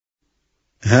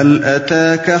هل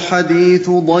أتاك حديث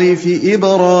ضيف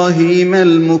إبراهيم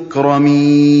المكرمين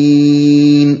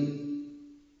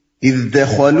إذ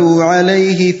دخلوا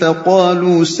عليه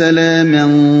فقالوا سلاما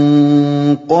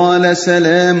قال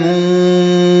سلام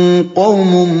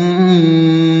قوم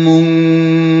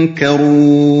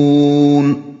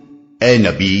منكرون۔ اے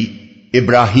نبی،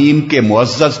 ابراہیم کے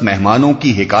معزز مہمانوں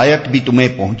کی حکایت بھی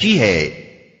تمہیں پہنچی ہے۔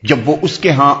 جب وہ اس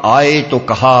کے ہاں آئے تو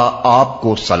کہا آپ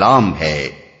کو سلام ہے۔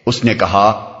 اس نے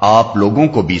کہا آپ لوگوں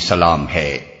کو بھی سلام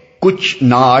ہے، کچھ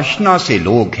ناآشنا سے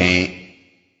لوگ ہیں۔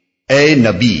 اے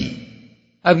نبی،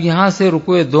 اب یہاں سے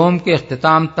رکوع دوم کے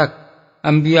اختتام تک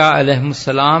انبیاء علیہم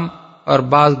السلام اور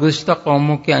بعض گزشتہ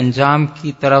قوموں کے انجام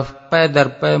کی طرف پے در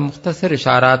پے مختصر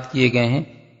اشارات کیے گئے ہیں،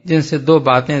 جن سے دو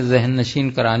باتیں ذہن نشین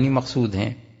کرانی مقصود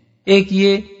ہیں۔ ایک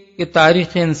یہ کہ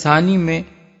تاریخ انسانی میں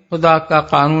خدا کا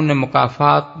قانون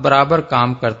مکافات برابر کام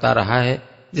کرتا رہا ہے،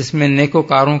 جس میں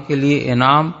نیکوکاروں کے لیے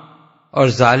انعام اور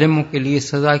ظالموں کے لیے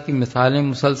سزا کی مثالیں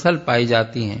مسلسل پائی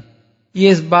جاتی ہیں۔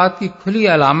 یہ اس بات کی کھلی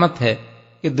علامت ہے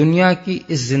کہ دنیا کی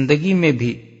اس زندگی میں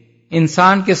بھی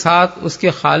انسان کے ساتھ اس کے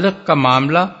خالق کا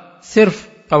معاملہ صرف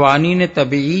قوانین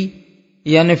طبیعی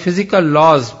یعنی فزیکل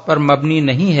لاز پر مبنی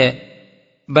نہیں ہے،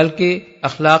 بلکہ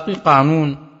اخلاقی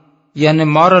قانون یعنی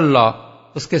مورل لا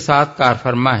اس کے ساتھ کار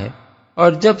فرما ہے۔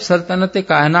 اور جب سلطنت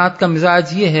کائنات کا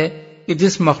مزاج یہ ہے کہ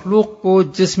جس مخلوق کو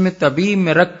جسم طبیعی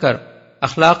میں رکھ کر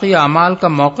اخلاقی اعمال کا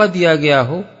موقع دیا گیا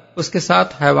ہو، اس کے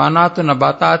ساتھ حیوانات و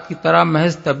نباتات کی طرح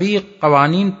محض طبیعی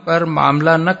قوانین پر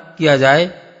معاملہ نہ کیا جائے،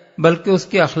 بلکہ اس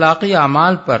کے اخلاقی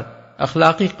اعمال پر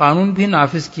اخلاقی قانون بھی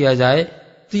نافذ کیا جائے،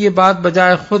 تو یہ بات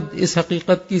بجائے خود اس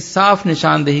حقیقت کی صاف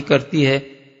نشاندہی کرتی ہے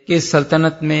کہ اس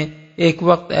سلطنت میں ایک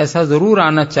وقت ایسا ضرور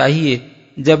آنا چاہیے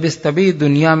جب اس طبیعی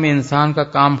دنیا میں انسان کا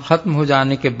کام ختم ہو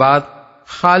جانے کے بعد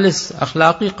خالص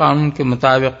اخلاقی قانون کے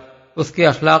مطابق اس کے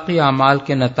اخلاقی اعمال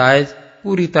کے نتائج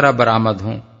پوری طرح برآمد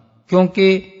ہوں،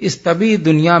 کیونکہ اس طبیعی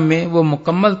دنیا میں وہ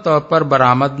مکمل طور پر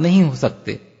برآمد نہیں ہو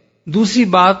سکتے۔ دوسری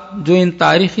بات جو ان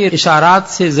تاریخی اشارات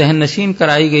سے ذہن نشین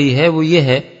کرائی گئی ہے وہ یہ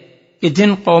ہے کہ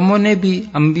جن قوموں نے بھی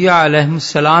انبیاء علیہم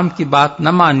السلام کی بات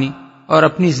نہ مانی اور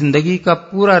اپنی زندگی کا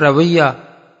پورا رویہ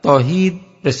توحید،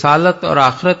 رسالت اور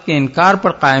آخرت کے انکار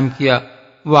پر قائم کیا،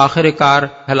 وہ آخر کار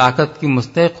ہلاکت کی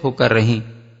مستحق ہو کر رہیں۔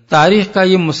 تاریخ کا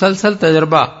یہ مسلسل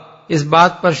تجربہ اس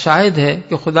بات پر شاہد ہے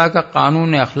کہ خدا کا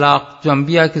قانون اخلاق جو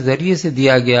انبیاء کے ذریعے سے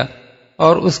دیا گیا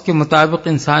اور اس کے مطابق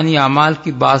انسانی اعمال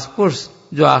کی باز پرس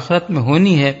جو آخرت میں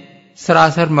ہونی ہے،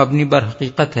 سراسر مبنی بر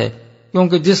حقیقت ہے،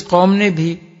 کیونکہ جس قوم نے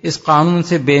بھی اس قانون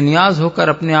سے بے نیاز ہو کر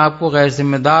اپنے آپ کو غیر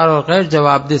ذمہ دار اور غیر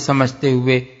جواب دہ سمجھتے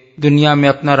ہوئے دنیا میں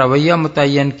اپنا رویہ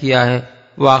متعین کیا ہے،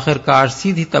 وہ آخر کار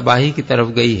سیدھی تباہی کی طرف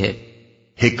گئی ہے۔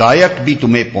 حکایت بھی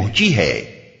تمہیں پہنچی ہے۔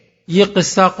 یہ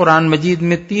قصہ قرآن مجید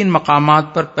میں 3 مقامات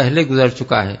پر پہلے گزر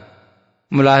چکا ہے۔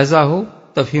 ملاحظہ ہو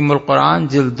تفہیم القرآن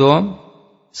جلد 2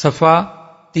 صفحہ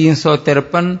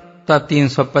 353 تا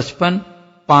 355،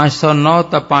 509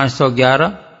 تا 511،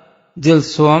 جلد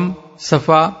 1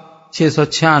 صفحہ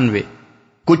 696۔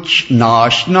 کچھ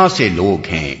ناآشنا سے لوگ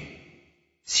ہیں۔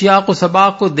 سیاق و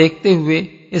سباق کو دیکھتے ہوئے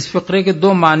اس فقرے کے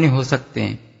 2 معنی ہو سکتے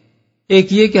ہیں۔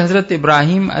 ایک یہ کہ حضرت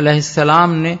ابراہیم علیہ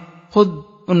السلام نے خود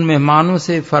ان مہمانوں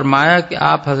سے فرمایا کہ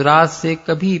آپ حضرات سے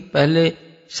کبھی پہلے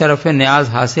شرف نیاز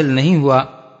حاصل نہیں ہوا،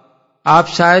 آپ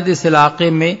شاید اس علاقے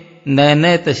میں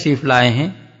نئے تشریف لائے ہیں۔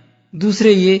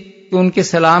 دوسرے یہ کہ ان کے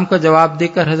سلام کا جواب دے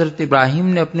کر حضرت ابراہیم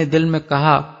نے اپنے دل میں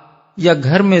کہا یا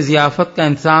گھر میں ضیافت کا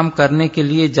انتظام کرنے کے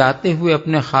لیے جاتے ہوئے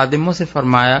اپنے خادموں سے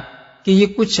فرمایا کہ یہ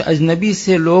کچھ اجنبی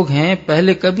سے لوگ ہیں،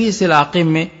 پہلے کبھی اس علاقے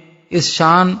میں اس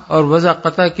شان اور وضع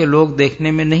قطع کے لوگ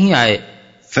دیکھنے میں نہیں آئے۔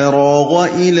 فراغ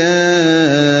إلى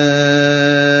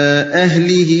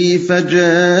أهله فجاء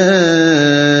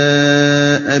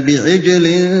بعجل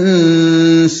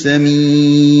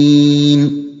سمين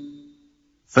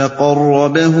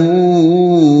فقربه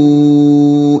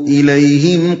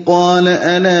إليهم قال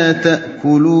ألا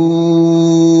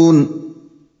تأكلون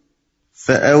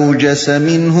فأوجس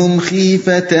منهم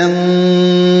خيفة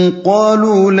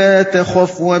قالوا لا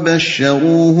تخف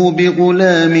وبشروه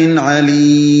بغلام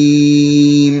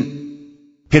عليم۔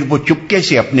 پھر وہ چپکے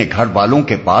سے اپنے گھر والوں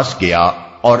کے پاس گیا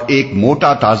اور ایک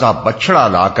موٹا تازہ بچڑا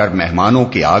لا کر مہمانوں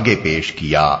کے آگے پیش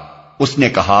کیا۔ اس نے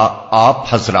کہا آپ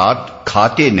حضرات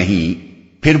کھاتے نہیں؟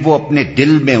 پھر وہ اپنے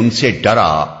دل میں ان سے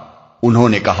ڈرا۔ انہوں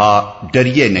نے کہا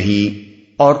ڈریے نہیں،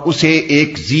 اور اسے ایک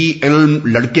ذی علم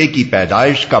لڑکے کی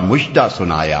پیدائش کا مژدہ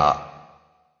سنایا۔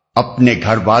 اپنے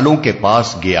گھر والوں کے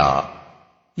پاس گیا،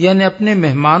 یعنی اپنے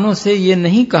مہمانوں سے یہ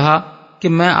نہیں کہا کہ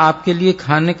میں آپ کے لیے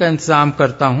کھانے کا انتظام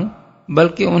کرتا ہوں،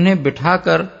 بلکہ انہیں بٹھا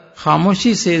کر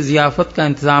خاموشی سے ضیافت کا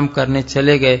انتظام کرنے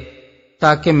چلے گئے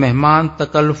تاکہ مہمان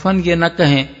تکلفاً یہ نہ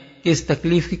کہیں کہ اس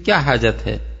تکلیف کی کیا حاجت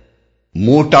ہے۔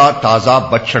 موٹا تازہ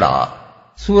بچڑا۔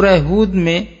 سورہ ہود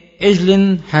میں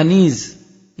اجلن حنیز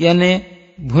یعنی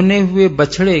بھنے ہوئے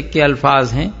بچڑے کے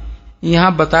الفاظ ہیں۔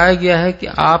 یہاں بتایا گیا ہے کہ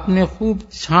آپ نے خوب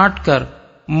چھانٹ کر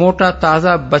موٹا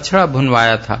تازہ بچڑا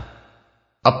بھنوایا تھا۔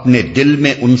 اپنے دل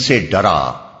میں ان سے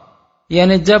ڈرا،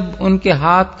 یعنی جب ان کے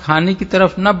ہاتھ کھانے کی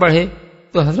طرف نہ بڑھے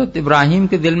تو حضرت ابراہیم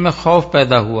کے دل میں خوف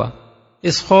پیدا ہوا۔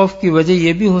 اس خوف کی وجہ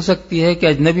یہ بھی ہو سکتی ہے کہ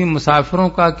اجنبی مسافروں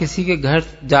کا کسی کے گھر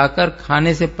جا کر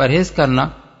کھانے سے پرہیز کرنا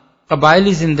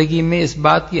قبائلی زندگی میں اس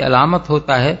بات کی علامت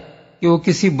ہوتا ہے کہ وہ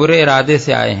کسی برے ارادے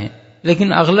سے آئے ہیں،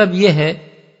 لیکن اغلب یہ ہے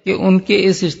کہ ان کے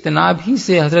اس اجتناب ہی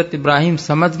سے حضرت ابراہیم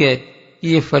سمجھ گئے کہ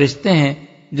یہ فرشتے ہیں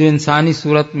جو انسانی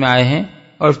صورت میں آئے ہیں،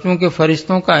 اور چونکہ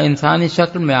فرشتوں کا انسانی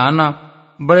شکل میں آنا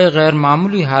بڑے غیر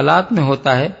معمولی حالات میں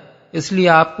ہوتا ہے، اس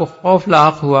لیے آپ کو خوف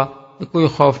لاحق ہوا کہ کوئی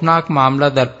خوفناک معاملہ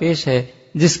درپیش ہے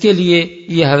جس کے لیے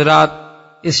یہ حضرات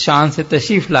اس شان سے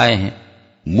تشریف لائے ہیں۔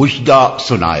 مژدہ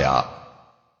سنایا۔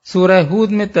 سورہ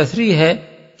ہود میں تصریح ہے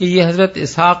کہ یہ حضرت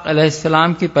اسحاق علیہ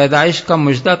السلام کی پیدائش کا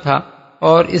مژدہ تھا،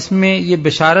 اور اس میں یہ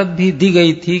بشارت بھی دی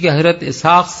گئی تھی کہ حضرت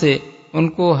اسحاق سے ان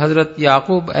کو حضرت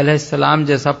یعقوب علیہ السلام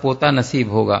جیسا پوتا نصیب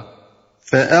ہوگا۔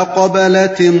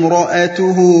 فَأَقْبَلَتِ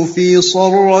امْرَأَتُهُ فِي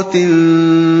صَرَّةٍ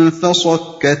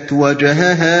فَصَكَّتْ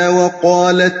وَجْهَهَا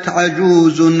وَقَالَتْ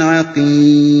عَجُوزٌ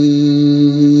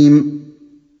عَقِيمٌ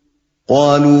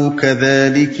قَالُوا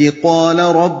كَذَلِكِ قَالَ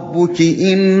رَبُّكِ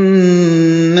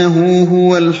إِنَّهُ هُوَ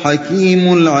الْحَكِيمُ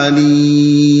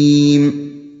الْعَلِيمُ۔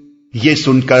 یہ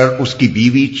سن کر اس کی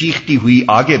بیوی چیختی ہوئی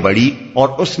آگے بڑھی اور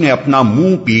اس نے اپنا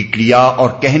منہ پیٹ لیا اور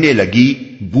کہنے لگی،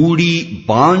 بوڑھی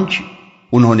بانجھ۔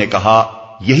 انہوں نے کہا،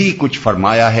 یہی کچھ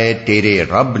فرمایا ہے تیرے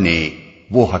رب نے،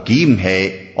 وہ حکیم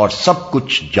ہے اور سب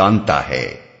کچھ جانتا ہے۔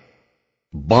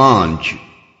 بانجھ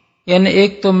یعنی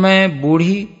ایک تو میں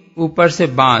بوڑھی، اوپر سے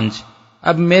بانجھ،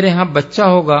 اب میرے ہاں بچہ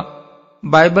ہوگا۔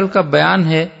 بائبل کا بیان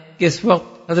ہے کہ اس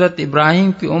وقت حضرت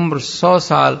ابراہیم کی عمر 100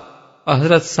 سال اور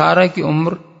حضرت سارہ کی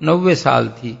عمر 90 سال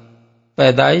تھی۔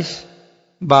 پیدائش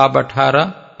باب 18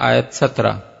 آیت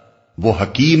 17۔ وہ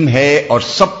حکیم ہے اور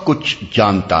سب کچھ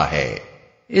جانتا ہے۔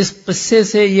 اس قصے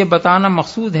سے یہ بتانا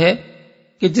مقصود ہے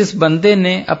کہ جس بندے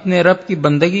نے اپنے رب کی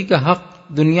بندگی کا حق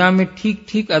دنیا میں ٹھیک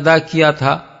ٹھیک ادا کیا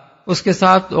تھا، اس کے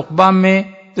ساتھ عقبہ میں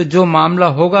تو جو معاملہ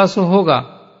ہوگا سو ہوگا۔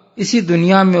 اسی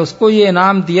دنیا میں اس کو یہ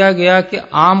انعام دیا گیا کہ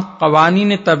عام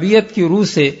قوانین طبیعت کی روح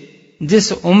سے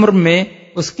جس عمر میں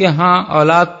اس کے ہاں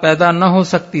اولاد پیدا نہ ہو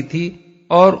سکتی تھی،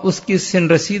 اور اس کی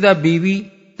سن رسیدہ بیوی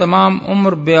تمام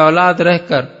عمر بے اولاد رہ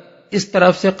کر اس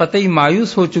طرف سے قطعی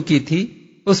مایوس ہو چکی تھی،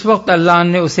 اس وقت اللہ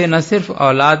نے اسے نہ صرف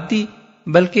اولاد دی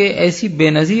بلکہ ایسی بے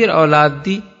نظیر اولاد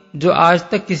دی جو آج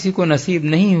تک کسی کو نصیب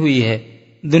نہیں ہوئی ہے۔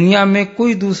 دنیا میں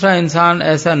کوئی دوسرا انسان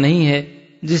ایسا نہیں ہے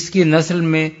جس کی نسل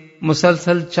میں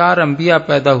مسلسل 4 انبیاء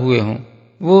پیدا ہوئے ہوں۔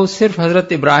 وہ صرف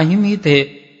حضرت ابراہیم ہی تھے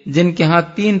جن کے ہاں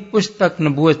 3 پشت تک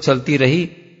نبوت چلتی رہی،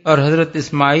 اور حضرت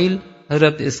اسماعیل،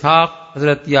 حضرت اسحاق،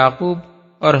 حضرت یعقوب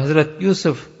اور حضرت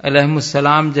یوسف علیہ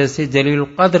السلام جیسے جلیل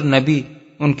القدر نبی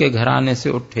ان کے گھرانے سے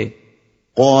اٹھے۔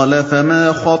 قال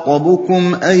فما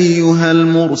خطبكم أيها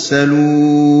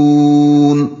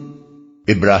المرسلون؟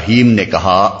 ابراہیم نے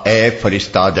کہا، اے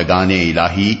فرشتہ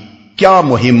الہی، کیا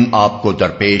مہم آپ کو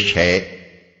درپیش ہے؟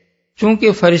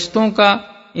 چونکہ فرشتوں کا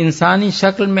انسانی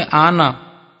شکل میں آنا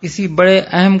کسی بڑے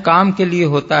اہم کام کے لیے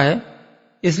ہوتا ہے،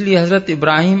 اس لیے حضرت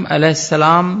ابراہیم علیہ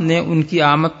السلام نے ان کی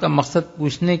آمد کا مقصد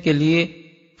پوچھنے کے لیے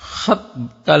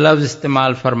خطب کا لفظ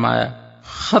استعمال فرمایا۔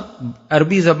 خطب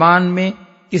عربی زبان میں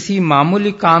کسی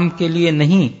معمولی کام کے لیے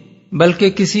نہیں بلکہ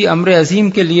کسی امر عظیم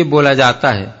کے لیے بولا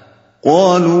جاتا ہے۔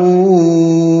 قالوا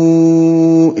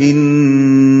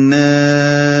إنا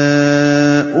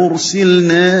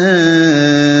أرسلنا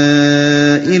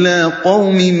إلى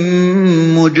قوم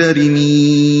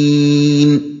مجرمين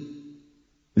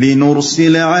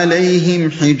لنرسل عليهم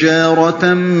حجارة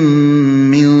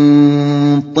من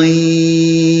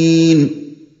طين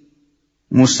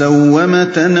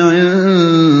مسومة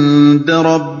عند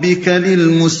ربك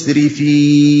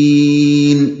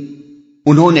للمسرفين۔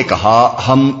 انہوں نے کہا،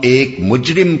 ہم ایک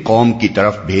مجرم قوم کی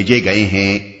طرف بھیجے گئے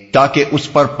ہیں تاکہ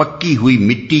اس پر پکی ہوئی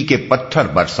مٹی کے پتھر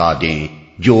برسا دیں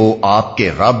جو آپ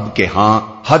کے رب کے ہاں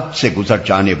حد سے گزر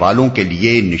جانے والوں کے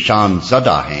لیے نشان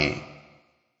زدہ ہیں۔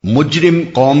 مجرم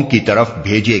قوم کی طرف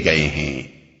بھیجے گئے ہیں،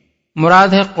 مراد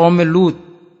ہے قوم لوط۔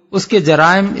 اس کے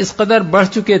جرائم اس قدر بڑھ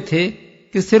چکے تھے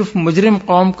کہ صرف مجرم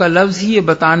قوم کا لفظ ہی یہ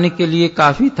بتانے کے لیے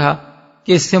کافی تھا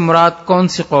کہ اس سے مراد کون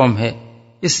سی قوم ہے۔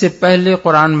 اس سے پہلے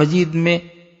قرآن مجید میں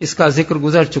اس کا ذکر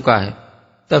گزر چکا ہے۔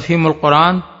 تفہیم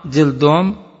القرآن جلد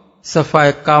 2 صفحہ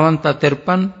 51 تا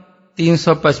 53،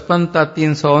 355 تا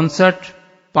 359،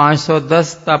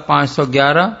 510 تا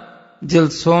 511،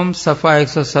 جلد سوم صفحہ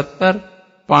 170،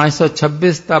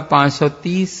 526 تا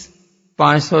 530،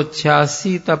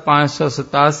 586 تا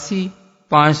 587،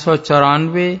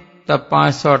 594 تا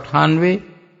 598،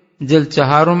 جلد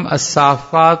چہارم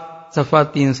الصافات صفحہ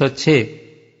 306۔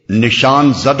 نشان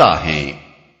زدہ ہیں،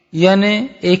 یعنی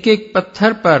ایک ایک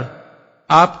پتھر پر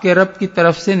آپ کے رب کی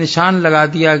طرف سے نشان لگا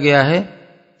دیا گیا ہے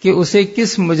کہ اسے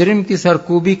کس مجرم کی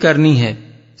سرکوبی کرنی ہے۔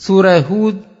 سورہ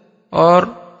ہود اور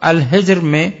الحجر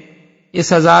میں اس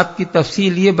عذاب کی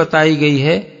تفصیل یہ بتائی گئی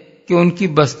ہے کہ ان کی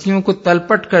بستیوں کو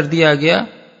تلپٹ کر دیا گیا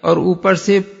اور اوپر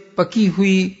سے پکی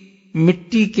ہوئی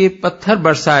مٹی کے پتھر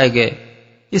برسائے گئے۔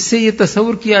 اس سے یہ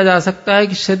تصور کیا جا سکتا ہے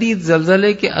کہ شدید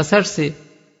زلزلے کے اثر سے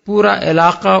پورا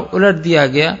علاقہ الٹ دیا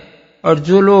گیا اور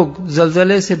جو لوگ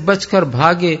زلزلے سے بچ کر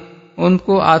بھاگے ان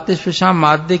کو آتش فشاں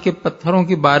مادے کے پتھروں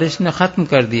کی بارش نے ختم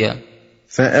کر دیا۔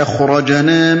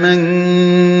 فَأَخْرَجْنَا مَنْ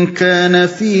كَانَ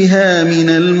فِيهَا مِنَ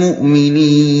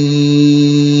الْمُؤْمِنِينَ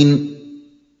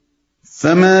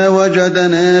فَمَا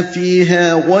وَجَدْنَا فِيهَا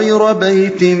غَيْرَ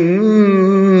بَيْتٍ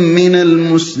مِّنَ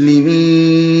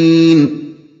الْمُسْلِمِينَ،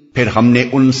 پھر ہم نے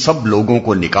ان سب لوگوں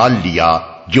کو نکال لیا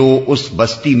جو اس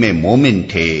بستی میں مومن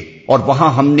تھے، اور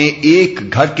وہاں ہم نے ایک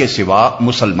گھر کے سوا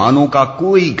مسلمانوں کا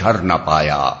کوئی گھر نہ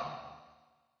پایا۔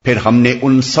 پھر ہم نے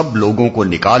ان سب لوگوں کو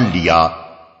نکال لیا۔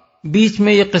 بیچ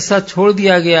میں یہ قصہ چھوڑ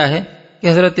دیا گیا ہے کہ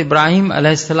حضرت ابراہیم علیہ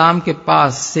السلام کے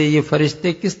پاس سے یہ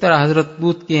فرشتے کس طرح حضرت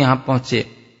لوط کے یہاں پہنچے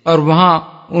اور وہاں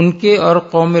ان کے اور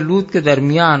قوم لوط کے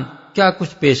درمیان کیا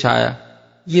کچھ پیش آیا۔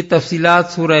 یہ تفصیلات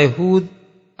سورہ ہود،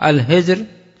 الحجر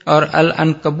اور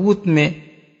العنکبوت میں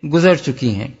گزر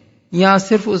چکی ہیں۔ یہاں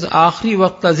صرف اس آخری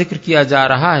وقت کا ذکر کیا جا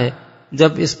رہا ہے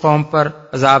جب اس قوم پر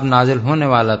عذاب نازل ہونے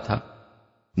والا تھا۔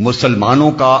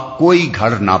 مسلمانوں کا کوئی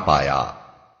گھر نہ پایا،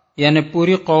 یعنی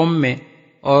پوری قوم میں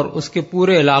اور اس کے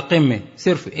پورے علاقے میں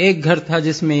صرف ایک گھر تھا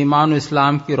جس میں ایمان و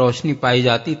اسلام کی روشنی پائی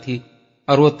جاتی تھی،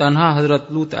 اور وہ تنہا حضرت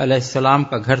لوط علیہ السلام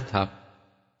کا گھر تھا۔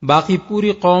 باقی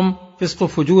پوری قوم فسق و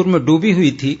فجور میں ڈوبی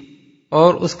ہوئی تھی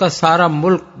اور اس کا سارا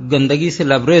ملک گندگی سے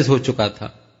لبریز ہو چکا تھا۔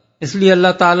 اس لیے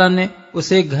اللہ تعالیٰ نے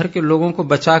اس ایک گھر کے لوگوں کو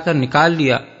بچا کر نکال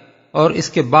لیا اور اس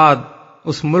کے بعد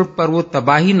اس ملک پر وہ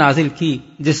تباہی نازل کی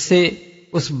جس سے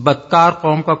اس بدکار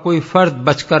قوم کا کوئی فرد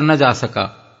بچ کر نہ جا سکا۔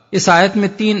 اس آیت میں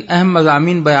 3 اہم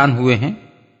مضامین بیان ہوئے ہیں۔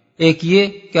 ایک یہ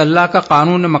کہ اللہ کا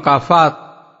قانون مکافات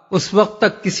اس وقت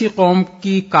تک کسی قوم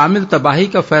کی کامل تباہی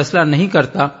کا فیصلہ نہیں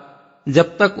کرتا جب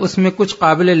تک اس میں کچھ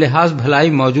قابل لحاظ بھلائی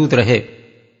موجود رہے۔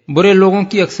 برے لوگوں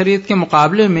کی اکثریت کے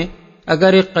مقابلے میں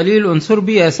اگر ایک قلیل عنصر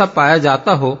بھی ایسا پایا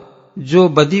جاتا ہو جو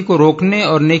بدی کو روکنے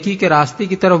اور نیکی کے راستے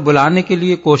کی طرف بلانے کے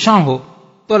لیے کوشاں ہو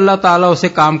تو اللہ تعالیٰ اسے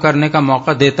کام کرنے کا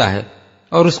موقع دیتا ہے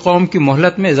اور اس قوم کی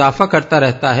مہلت میں اضافہ کرتا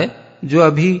رہتا ہے جو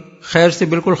ابھی خیر سے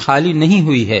بالکل خالی نہیں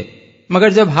ہوئی ہے۔ مگر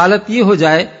جب حالت یہ ہو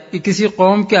جائے کہ کسی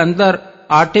قوم کے اندر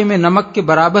آٹے میں نمک کے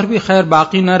برابر بھی خیر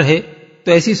باقی نہ رہے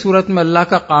تو ایسی صورت میں اللہ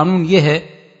کا قانون یہ ہے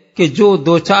کہ جو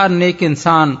 2-4 نیک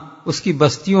انسان اس کی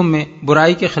بستیوں میں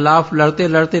برائی کے خلاف لڑتے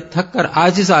لڑتے تھک کر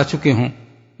عاجز آ چکے ہوں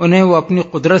انہیں وہ اپنی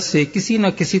قدرت سے کسی نہ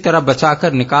کسی طرح بچا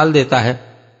کر نکال دیتا ہے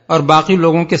اور باقی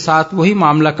لوگوں کے ساتھ وہی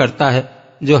معاملہ کرتا ہے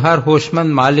جو ہر ہوش مند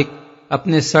مالک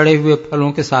اپنے سڑے ہوئے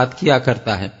پھلوں کے ساتھ کیا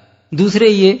کرتا ہے۔ دوسرے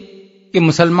یہ کہ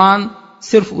مسلمان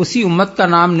صرف اسی امت کا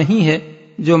نام نہیں ہے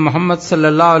جو محمد صلی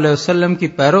اللہ علیہ وسلم کی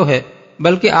پیرو ہے،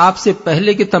 بلکہ آپ سے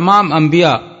پہلے کے تمام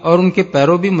انبیاء اور ان کے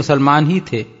پیرو بھی مسلمان ہی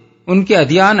تھے۔ ان کے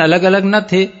ادیان الگ الگ نہ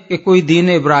تھے کہ کوئی دین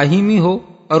ابراہیمی ہو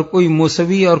اور کوئی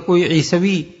موسوی اور کوئی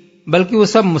عیسوی، بلکہ وہ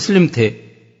سب مسلم تھے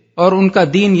اور ان کا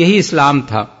دین یہی اسلام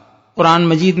تھا۔ قرآن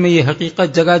مجید میں یہ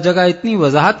حقیقت جگہ جگہ اتنی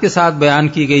وضاحت کے ساتھ بیان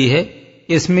کی گئی ہے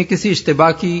کہ اس میں کسی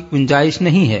اشتباہ کی گنجائش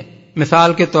نہیں ہے۔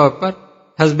 مثال کے طور پر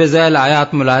حسب ذیل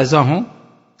آیات ملاحظہ ہوں: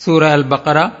 سورہ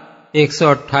البقرہ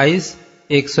 128،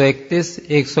 131،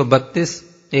 132،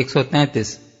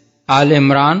 133، آل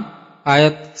عمران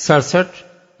آیت 67،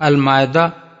 المائدہ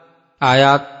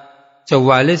آیات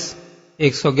 44،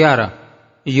 111،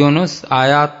 یونس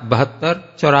آیات 72،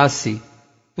 84،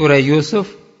 سورہ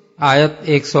یوسف آیت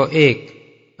 101،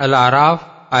 الاعراف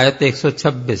آیت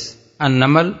 126،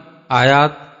 النمل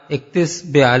آیات 31،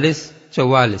 42،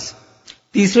 44۔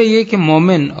 تیسرے یہ کہ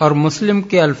مومن اور مسلم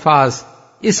کے الفاظ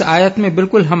اس آیت میں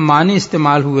بالکل ہم معنی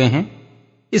استعمال ہوئے ہیں۔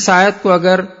 اس آیت کو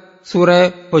اگر سورہ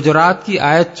حجرات کی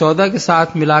آیت 14 کے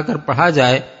ساتھ ملا کر پڑھا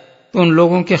جائے تو ان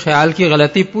لوگوں کے خیال کی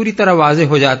غلطی پوری طرح واضح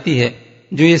ہو جاتی ہے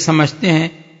جو یہ سمجھتے ہیں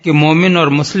کہ مومن اور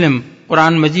مسلم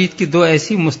قرآن مجید کی 2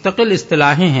 ایسی مستقل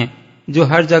اصطلاحیں ہیں جو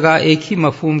ہر جگہ ایک ہی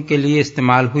مفہوم کے لیے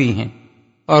استعمال ہوئی ہیں،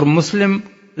 اور مسلم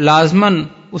لازماً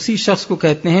اسی شخص کو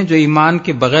کہتے ہیں جو ایمان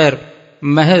کے بغیر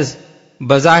محض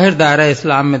بظاہر دائرہ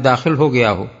اسلام میں داخل ہو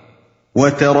گیا ہو۔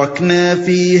 وَتَرَكْنَا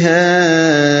فِيهَا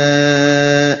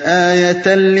آیۃ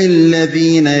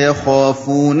للذین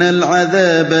یخافون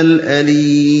العذاب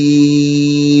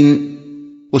الألیم۔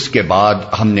 اس کے بعد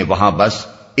ہم نے وہاں بس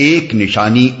ایک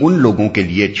نشانی ان لوگوں کے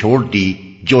لیے چھوڑ دی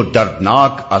جو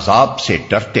دردناک عذاب سے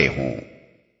ڈرتے ہوں۔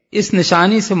 اس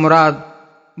نشانی سے مراد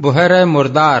بحیرہ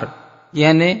مردار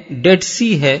یعنی ڈیڈ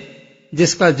سی ہے،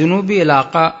 جس کا جنوبی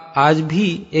علاقہ آج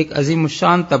بھی ایک عظیم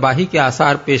الشان تباہی کے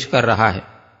آثار پیش کر رہا ہے۔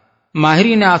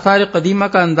 ماہرین آثار قدیمہ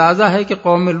کا اندازہ ہے کہ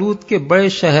قوم لوط کے بڑے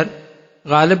شہر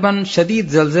غالباً شدید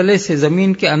زلزلے سے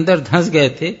زمین کے اندر دھنس گئے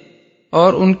تھے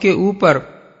اور ان کے اوپر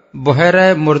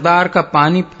بحیرہ مردار کا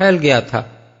پانی پھیل گیا تھا،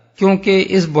 کیونکہ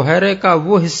اس بحیرے کا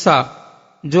وہ حصہ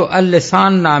جو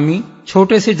اللسان نامی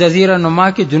چھوٹے سے جزیرہ نما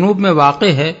کے جنوب میں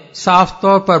واقع ہے صاف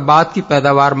طور پر بعد کی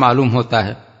پیداوار معلوم ہوتا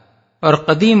ہے، اور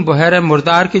قدیم بحیرہ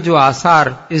مردار کے جو آثار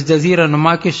اس جزیرہ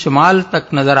نما کے شمال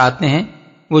تک نظر آتے ہیں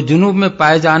وہ جنوب میں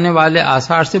پائے جانے والے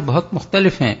آثار سے بہت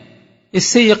مختلف ہیں۔ اس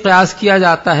سے یہ قیاس کیا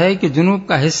جاتا ہے کہ جنوب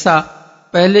کا حصہ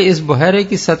پہلے اس بحیرے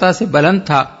کی سطح سے بلند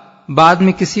تھا، بعد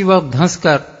میں کسی وقت دھنس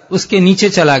کر اس کے نیچے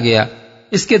چلا گیا۔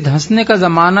 اس کے دھنسنے کا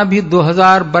زمانہ بھی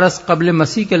 2000 برس قبل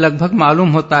مسیح کے لگ بھگ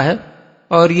معلوم ہوتا ہے،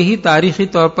 اور یہی تاریخی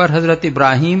طور پر حضرت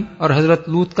ابراہیم اور حضرت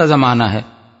لوط کا زمانہ ہے۔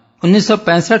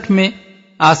 1965 میں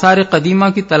آثار قدیمہ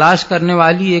کی تلاش کرنے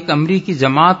والی ایک امریکی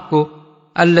جماعت کو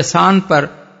اللسان پر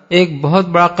ایک بہت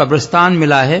بڑا قبرستان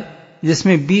ملا ہے جس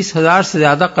میں 20,000 سے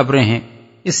زیادہ قبریں ہیں۔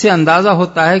 اس سے اندازہ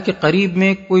ہوتا ہے کہ قریب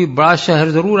میں کوئی بڑا شہر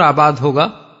ضرور آباد ہوگا،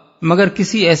 مگر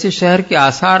کسی ایسے شہر کے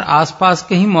آثار آس پاس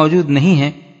کہیں موجود نہیں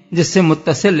ہیں جس سے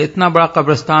متصل اتنا بڑا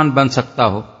قبرستان بن سکتا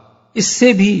ہو۔ اس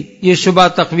سے بھی یہ شبہ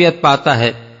تقویت پاتا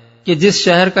ہے کہ جس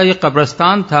شہر کا یہ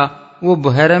قبرستان تھا وہ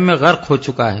بحیرے میں غرق ہو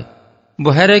چکا ہے۔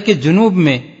 بحیرے کے جنوب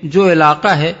میں جو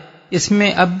علاقہ ہے اس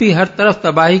میں اب بھی ہر طرف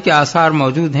تباہی کے آثار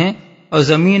موجود ہیں، اور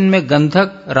زمین میں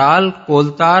گندھک، رال،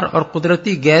 کولتار اور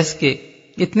قدرتی گیس کے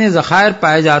اتنے ذخائر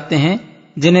پائے جاتے ہیں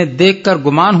جنہیں دیکھ کر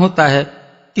گمان ہوتا ہے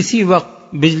کسی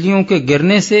وقت بجلیوں کے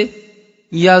گرنے سے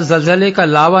یا زلزلے کا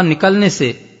لاوا نکلنے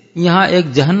سے یہاں ایک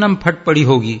جہنم پھٹ پڑی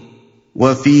ہوگی۔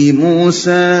 وَفِي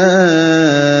مُوسَىٰ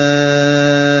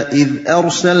إِذْ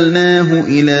أَرْسَلْنَاهُ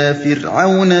إِلَىٰ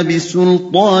فِرْعَوْنَ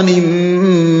بِسُلْطَانٍ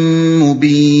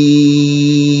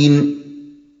مُّبِينٍ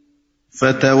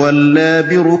فَتَوَلَّىٰ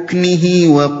بِرُكْنِهِ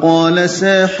وَقَالَ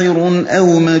سَاحِرٌ أَوْ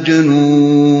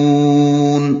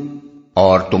مَجْنُونٌ۔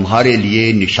 اور تمہارے لیے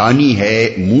نشانی ہے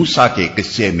موسیٰ کے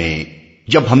قصے میں،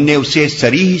 جب ہم نے اسے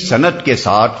صریح سند کے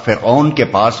ساتھ فرعون کے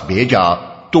پاس بھیجا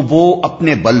تو وہ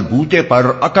اپنے بلبوتے پر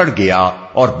اکڑ گیا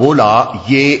اور بولا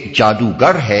یہ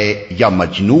جادوگر ہے یا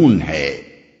مجنون ہے۔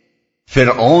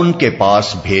 فرعون کے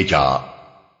پاس بھیجا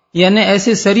یعنی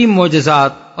ایسے صریح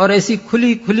معجزات اور ایسی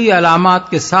کھلی کھلی علامات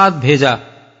کے ساتھ بھیجا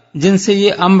جن سے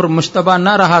یہ امر مشتبہ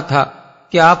نہ رہا تھا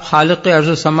کہ آپ خالق ارض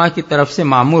و سما کی طرف سے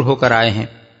مامور ہو کر آئے ہیں۔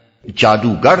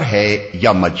 جادوگر ہے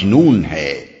یا مجنون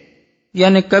ہے،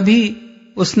 یعنی کبھی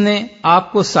اس نے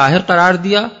آپ کو ساحر قرار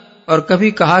دیا اور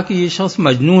کبھی کہا کہ یہ شخص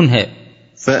مجنون ہے۔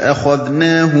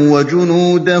 فَأَخَذْنَاهُ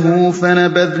وَجُنُودَهُ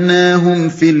فَنَبَذْنَاهُمْ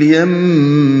فِي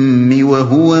الْيَمِّ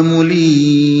وَهُوَ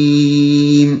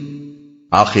مُلِيمٌ۔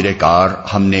 آخر کار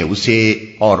ہم نے اسے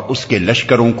اور اس کے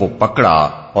لشکروں کو پکڑا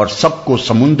اور سب کو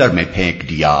سمندر میں پھینک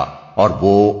دیا اور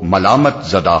وہ ملامت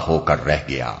زدہ ہو کر رہ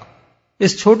گیا۔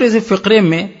 اس چھوٹے سے فقرے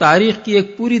میں تاریخ کی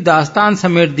ایک پوری داستان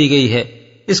سمیٹ دی گئی ہے۔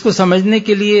 اس کو سمجھنے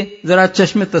کے لیے ذرا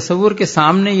چشم تصور کے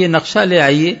سامنے یہ نقشہ لے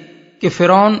آئیے کہ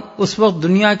فرعون اس وقت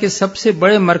دنیا کے سب سے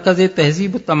بڑے مرکز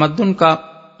تہذیب و تمدن کا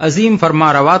عظیم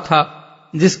فرما روا تھا،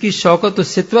 جس کی شوکت و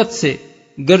سطوت سے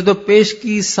گرد و پیش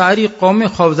کی ساری قومیں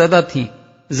خوفزدہ تھیں۔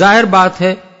 ظاہر بات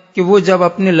ہے کہ وہ جب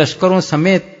اپنے لشکروں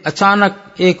سمیت اچانک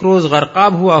ایک روز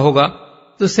غرقاب ہوا ہوگا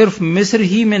تو صرف مصر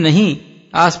ہی میں نہیں،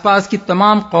 آس پاس کی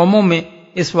تمام قوموں میں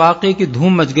اس واقعے کی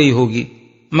دھوم مچ گئی ہوگی،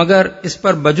 مگر اس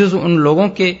پر بجز ان لوگوں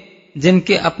کے جن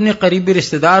کے اپنے قریبی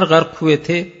رشتہ دار غرق ہوئے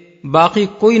تھے باقی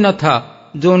کوئی نہ تھا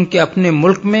جو ان کے اپنے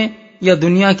ملک میں یا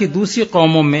دنیا کی دوسری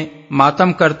قوموں میں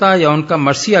ماتم کرتا یا ان کا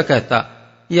مرثیہ کہتا،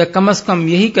 یا کم از کم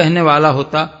یہی کہنے والا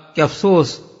ہوتا کہ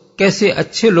افسوس کیسے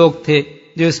اچھے لوگ تھے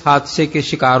جو اس حادثے کے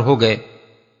شکار ہو گئے۔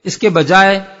 اس کے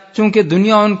بجائے چونکہ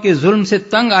دنیا ان کے ظلم سے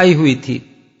تنگ آئی ہوئی تھی،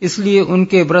 اس لیے ان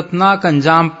کے عبرتناک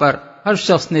انجام پر ہر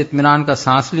شخص نے اطمینان کا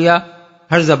سانس لیا،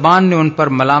 ہر زبان نے ان پر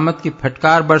ملامت کی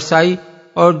پھٹکار برسائی،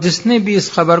 اور جس نے بھی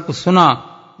اس خبر کو سنا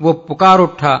وہ پکار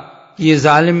اٹھا کہ یہ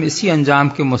ظالم اسی انجام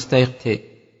کے مستحق تھے۔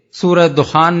 سورہ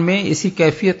دخان میں اسی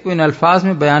کیفیت کو ان الفاظ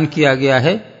میں بیان کیا گیا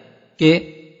ہے کہ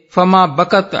فما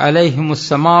بکت علیہم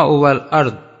السماء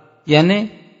والارض، یعنی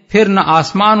پھر نہ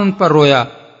آسمان ان پر رویا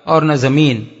اور نہ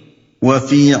زمین۔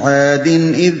 وَفِي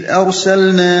عَادٍ إِذْ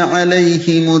أَرْسَلْنَا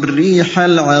عَلَيْهِمُ الرِّيحَ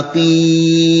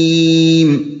الْعَقِيمَ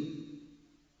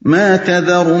ما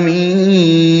تذر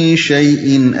من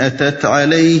شيء أتت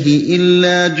عليه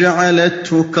إلا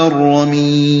جعلته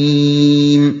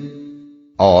كالرميم.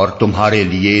 اور تمہارے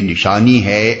لیے نشانی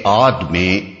ہے عاد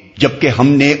میں جبکہ ہم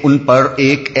نے ان پر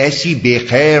ایک ایسی بے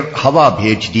خیر ہوا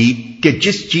بھیج دی کہ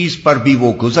جس چیز پر بھی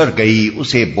وہ گزر گئی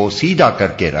اسے بوسیدہ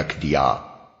کر کے رکھ دیا.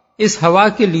 اس ہوا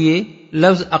کے لیے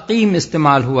لفظ عقیم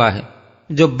استعمال ہوا ہے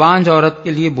جو بانجھ عورت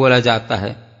کے لیے بولا جاتا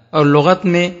ہے، اور لغت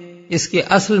میں اس کے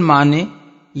اصل معنی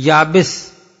یابس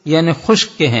یعنی خشک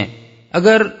کے ہیں.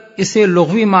 اگر اسے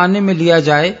لغوی معنی میں لیا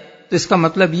جائے تو اس کا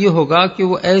مطلب یہ ہوگا کہ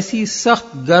وہ ایسی سخت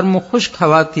گرم و خشک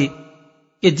ہوا تھی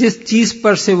کہ جس چیز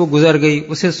پر سے وہ گزر گئی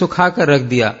اسے سکھا کر رکھ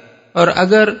دیا. اور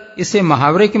اگر اسے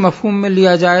محاورے کے مفہوم میں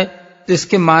لیا جائے تو اس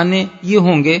کے معنی یہ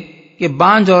ہوں گے کہ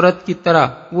بانجھ عورت کی طرح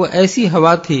وہ ایسی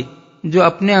ہوا تھی جو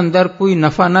اپنے اندر کوئی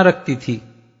نفع نہ رکھتی تھی،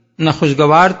 نہ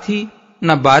خوشگوار تھی،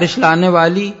 نہ بارش لانے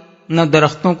والی، نہ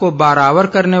درختوں کو بارآور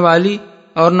کرنے والی،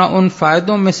 اور نہ ان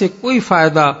فائدوں میں سے کوئی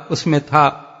فائدہ اس میں تھا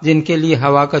جن کے لیے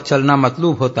ہوا کا چلنا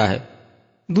مطلوب ہوتا ہے.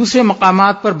 دوسرے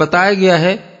مقامات پر بتایا گیا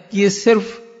ہے کہ یہ صرف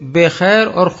بے خیر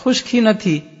اور خشک ہی نہ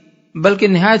تھی بلکہ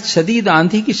نہایت شدید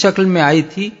آندھی کی شکل میں آئی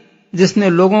تھی جس نے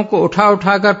لوگوں کو اٹھا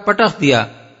اٹھا کر پٹخ دیا،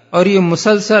 اور یہ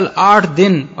مسلسل 8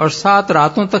 دن اور 7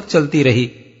 راتوں تک چلتی رہی،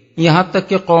 یہاں تک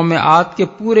کہ قوم عاد کے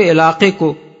پورے علاقے کو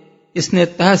اس نے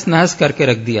تہس نہس کر کے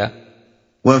رکھ دیا.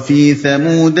 وَفِي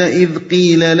ثَمُودَ إِذْ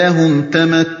قِيلَ لَهُمْ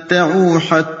تَمَتَّعُوا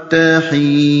حَتَّى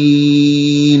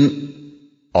حِينٍ.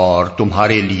 اور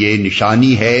تمہارے لیے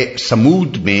نشانی ہے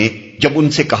سمود میں جب ان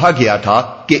سے کہا گیا تھا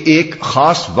کہ ایک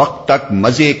خاص وقت تک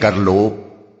مزے کر لو.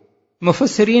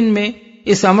 مفسرین میں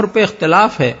اس امر پہ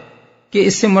اختلاف ہے کہ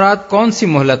اس سے مراد کون سی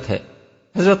مہلت ہے.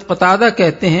 حضرت قتادہ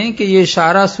کہتے ہیں کہ یہ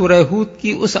اشارہ سورہ ہود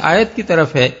کی اس آیت کی طرف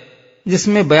ہے جس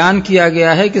میں بیان کیا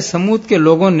گیا ہے کہ سمود کے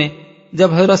لوگوں نے جب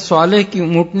حضرت صالح کی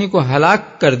اونٹنی کو ہلاک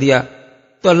کر دیا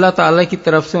تو اللہ تعالی کی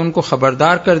طرف سے ان کو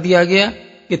خبردار کر دیا گیا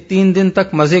کہ 3 دن تک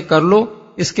مزے کر لو،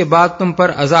 اس کے بعد تم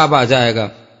پر عذاب آ جائے گا.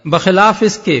 بخلاف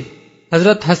اس کے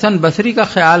حضرت حسن بصری کا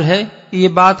خیال ہے کہ یہ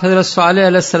بات حضرت صالح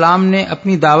علیہ السلام نے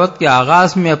اپنی دعوت کے آغاز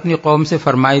میں اپنی قوم سے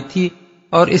فرمائی تھی،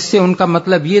 اور اس سے ان کا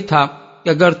مطلب یہ تھا کہ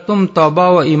اگر تم توبہ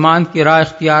و ایمان کی راہ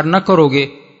اختیار نہ کرو گے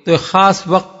تو ایک خاص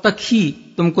وقت تک ہی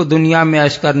تم کو دنیا میں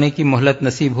عیش کرنے کی مہلت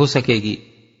نصیب ہو سکے گی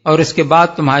اور اس کے بعد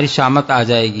تمہاری شامت آ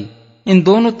جائے گی. ان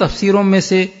دونوں تفسیروں میں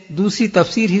سے دوسری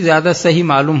تفسیر ہی زیادہ صحیح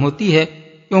معلوم ہوتی ہے،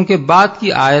 کیونکہ بعد کی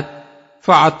آیت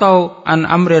فَعَتَوْا عَنْ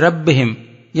أَمْرِ رَبِّهِمْ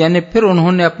یعنی پھر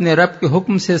انہوں نے اپنے رب کے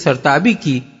حکم سے سرتابی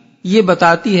کی، یہ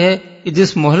بتاتی ہے کہ جس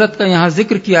مہلت کا یہاں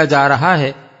ذکر کیا جا رہا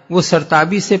ہے وہ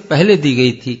سرتابی سے پہلے دی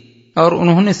گئی تھی اور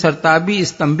انہوں نے سرتابی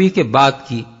اس تنبیہ کے بعد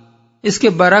کی. اس کے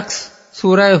برعکس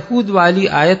سورہ ہود والی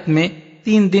آیت میں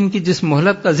 3 دن کی جس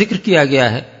مہلت کا ذکر کیا گیا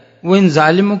ہے وہ ان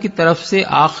ظالموں کی طرف سے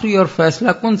آخری اور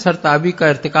فیصلہ کن سرتابی کا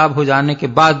ارتکاب ہو جانے کے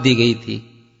بعد دی گئی تھی.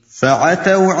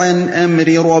 فَعَتَوْا عَنْ أَمْرِ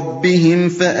رَبِّهِمْ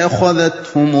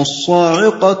فَأَخَذَتْهُمُ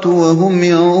الصَّاعِقَةُ وَهُمْ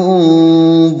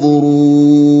يَنظُرُونَ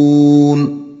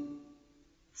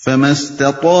فَمَا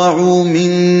اسْتَطَاعُوا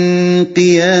مِنْ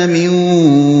قِيَامٍ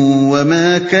وَمَا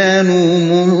كَانُوا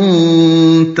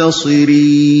مُنْتَصِرِينَ.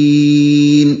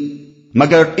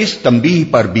 مگر اس تنبیہ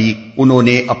پر بھی انہوں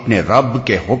نے اپنے رب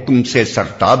کے حکم سے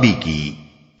سرتابی کی.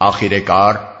 آخر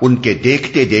کار ان کے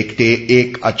دیکھتے دیکھتے ایک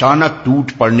اچانک ٹوٹ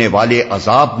پڑنے والے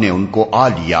عذاب نے ان کو آ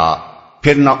لیا،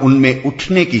 پھر نہ ان میں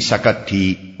اٹھنے کی سکت تھی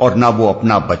اور نہ وہ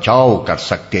اپنا بچاؤ کر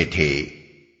سکتے تھے.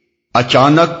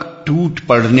 اچانک ٹوٹ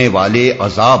پڑنے والے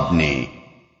عذاب نے.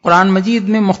 قرآن مجید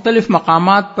میں مختلف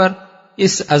مقامات پر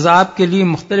اس عذاب کے لیے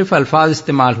مختلف الفاظ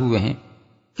استعمال ہوئے ہیں.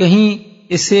 کہیں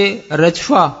اسے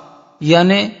رجفہ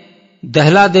یعنی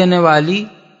دہلا دینے والی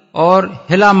اور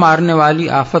ہلا مارنے والی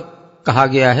آفت کہا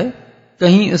گیا ہے،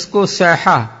 کہیں اس کو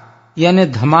صیحہ یعنی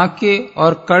دھماکے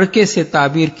اور کڑکے سے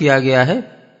تعبیر کیا گیا ہے،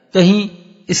 کہیں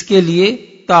اس کے لیے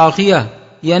طاغیہ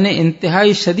یعنی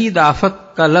انتہائی شدید آفت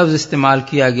کا لفظ استعمال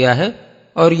کیا گیا ہے،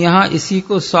 اور یہاں اسی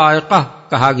کو صاعقہ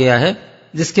کہا گیا ہے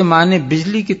جس کے معنی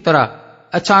بجلی کی طرح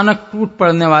اچانک ٹوٹ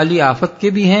پڑنے والی آفت کے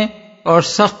بھی ہیں اور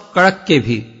سخت کڑک کے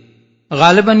بھی.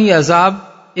 غالباً یہ عذاب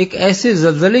ایک ایسے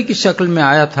زلزلے کی شکل میں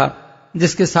آیا تھا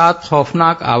جس کے ساتھ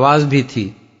خوفناک آواز بھی تھی.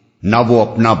 نہ وہ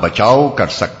اپنا بچاؤ کر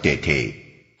سکتے تھے.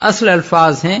 اصل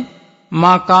الفاظ ہیں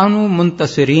ما کانوا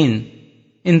منتصرین.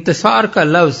 انتصار کا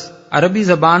لفظ عربی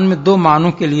زبان میں 2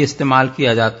 معنوں کے لیے استعمال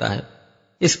کیا جاتا ہے.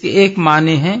 اس کے ایک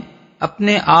معنی ہے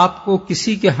اپنے آپ کو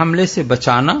کسی کے حملے سے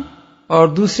بچانا، اور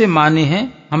دوسرے معنی ہے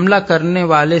حملہ کرنے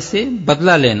والے سے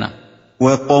بدلہ لینا.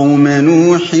 وَقَوْمَ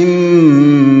نُوحٍ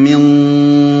مِّن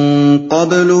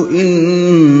قَبْلُ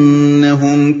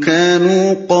إِنَّهُمْ كَانُوا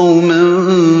قَوْمًا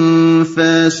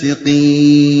فَاسِقِينَ.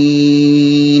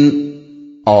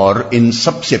 اور ان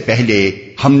سب سے پہلے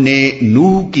ہم نے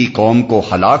نوح کی قوم کو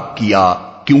ہلاک کیا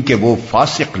کیونکہ وہ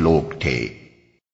فاسق لوگ تھے۔